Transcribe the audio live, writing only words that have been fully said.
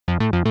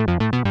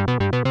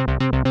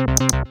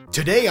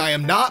Today I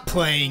am not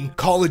playing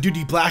Call of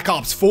Duty Black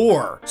Ops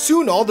 4.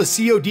 Soon all the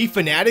COD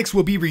fanatics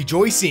will be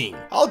rejoicing.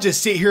 I'll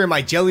just sit here in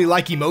my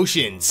jelly-like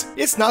emotions.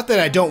 It's not that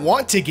I don't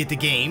want to get the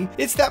game,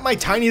 it's that my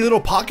tiny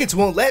little pockets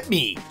won't let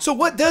me. So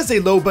what does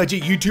a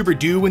low-budget YouTuber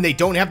do when they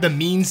don't have the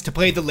means to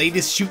play the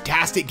latest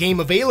shoot-tastic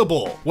game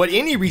available? What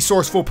any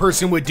resourceful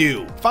person would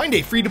do, find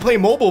a free-to-play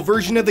mobile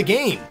version of the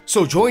game.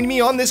 So join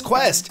me on this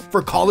quest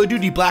for Call of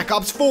Duty Black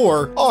Ops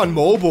 4 on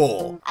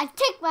mobile. I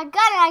take my gun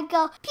and I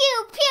go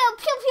pew pew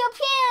pew pew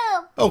pew.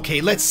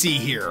 Okay, let's see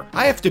here.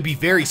 I have to be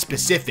very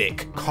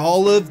specific.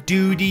 Call of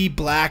Duty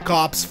Black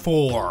Ops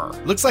 4.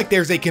 Looks like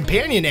there's a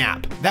companion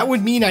app. That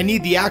would mean I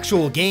need the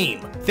actual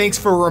game. Thanks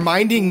for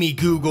reminding me,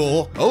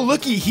 Google. Oh,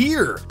 looky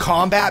here.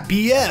 Combat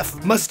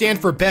BF must stand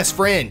for best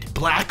friend.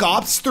 Black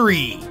Ops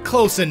 3.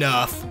 Close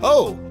enough.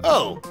 Oh.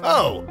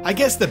 I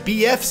guess the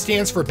BF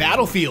stands for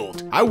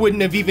Battlefield. I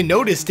wouldn't have even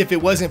noticed if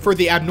it wasn't for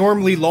the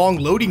abnormally long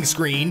loading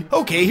screen.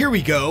 Okay, here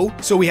we go.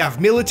 So we have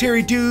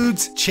military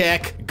dudes,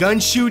 check. Gun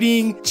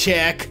shooting,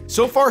 check.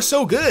 So far,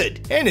 so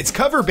good. And it's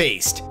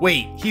cover-based.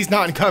 Wait, he's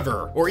not in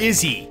cover. Or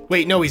is he?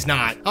 Wait, no, he's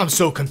not. I'm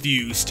so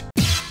confused.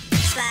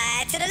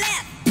 Slide to the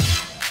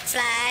left,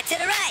 slide to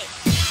the right,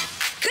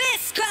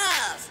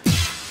 crisscross,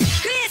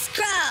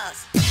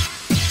 crisscross,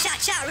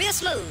 shot real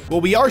smooth.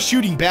 Well, we are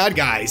shooting bad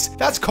guys.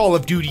 That's Call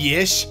of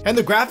Duty-ish. And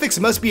the graphics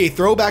must be a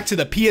throwback to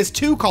the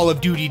PS2 Call of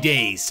Duty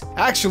days.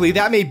 Actually,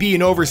 that may be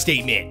an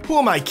overstatement. Who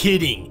am I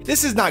kidding?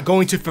 This is not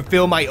going to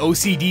fulfill my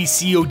OCD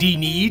COD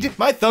need.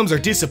 My thumbs are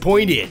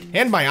disappointed,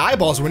 and my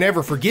eyeballs will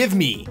never forgive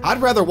me.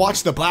 I'd rather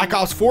watch the Black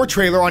Ops 4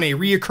 trailer on a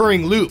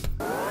reoccurring loop.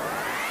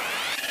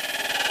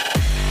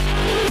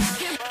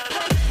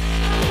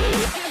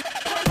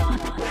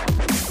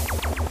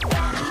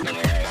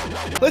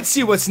 Let's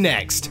see what's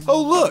next.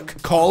 Oh look,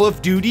 Call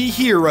of Duty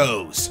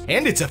Heroes.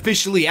 And it's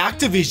officially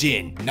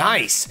Activision.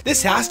 Nice.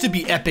 This has to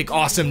be epic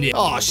awesomeness.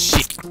 Aw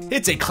shit.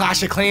 It's a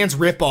Clash of Clans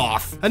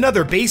ripoff.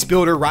 Another base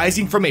builder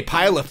rising from a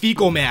pile of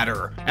fecal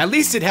matter. At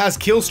least it has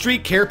kill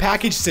streak care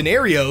package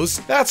scenarios.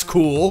 That's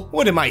cool.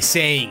 What am I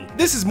saying?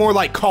 This is more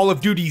like Call of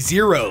Duty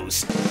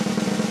Zeros.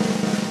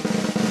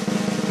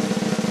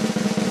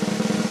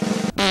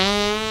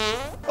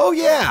 Oh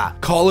yeah,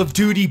 Call of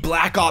Duty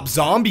Black Ops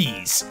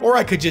Zombies. Or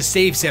I could just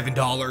save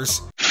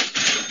 $7.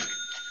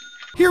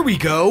 Here we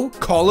go,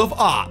 Call of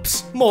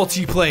Ops,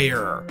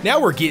 multiplayer. Now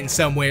we're getting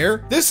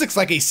somewhere. This looks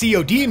like a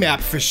COD map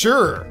for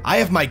sure. I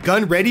have my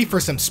gun ready for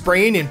some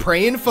spraying and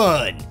praying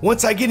fun.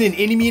 Once I get an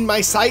enemy in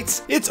my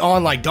sights, it's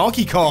on like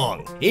Donkey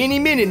Kong. Any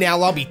minute now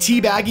I'll be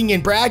teabagging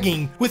and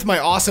bragging with my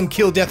awesome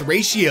kill-death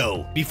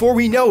ratio. Before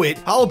we know it,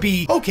 I'll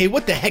be, okay,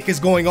 what the heck is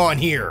going on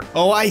here?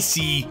 Oh, I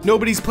see,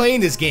 nobody's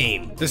playing this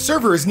game. The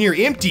server is near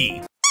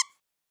empty.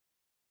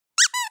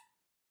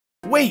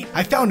 Wait,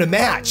 I found a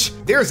match.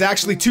 There's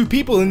actually two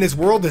people in this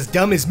world as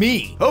dumb as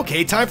me.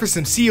 Okay, time for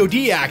some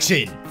COD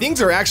action.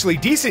 Things are actually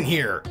decent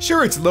here.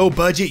 Sure, it's low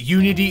budget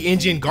Unity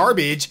engine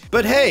garbage,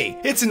 but hey,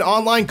 it's an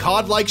online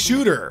COD-like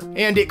shooter.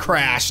 And it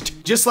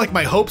crashed, just like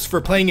my hopes for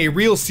playing a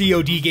real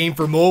COD game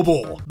for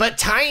mobile. But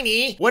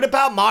Tiny, what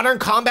about Modern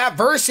Combat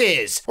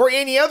Versus? Or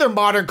any other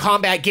modern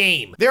combat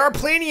game? There are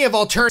plenty of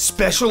alternative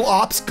special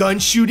ops gun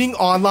shooting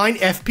online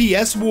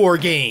FPS war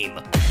game.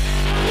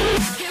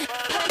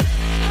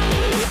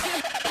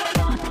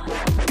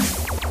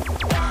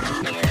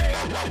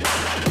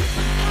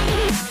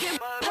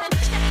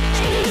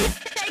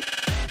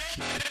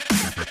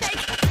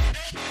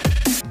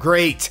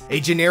 Great,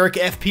 a generic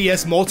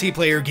FPS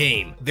multiplayer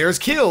game. There's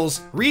kills,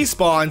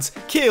 respawns,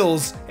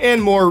 kills,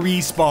 and more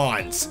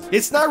respawns.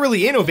 It's not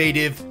really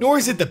innovative, nor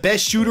is it the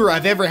best shooter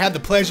I've ever had the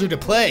pleasure to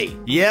play.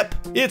 Yep,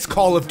 it's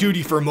Call of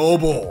Duty for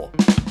mobile.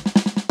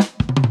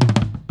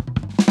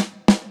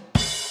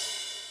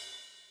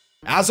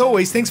 As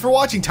always, thanks for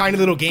watching Tiny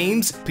Little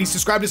Games. Please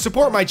subscribe to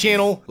support my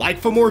channel, like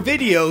for more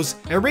videos,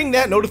 and ring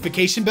that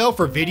notification bell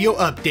for video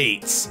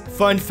updates.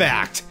 Fun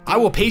fact, I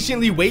will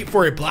patiently wait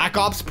for a Black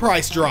Ops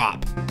price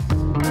drop.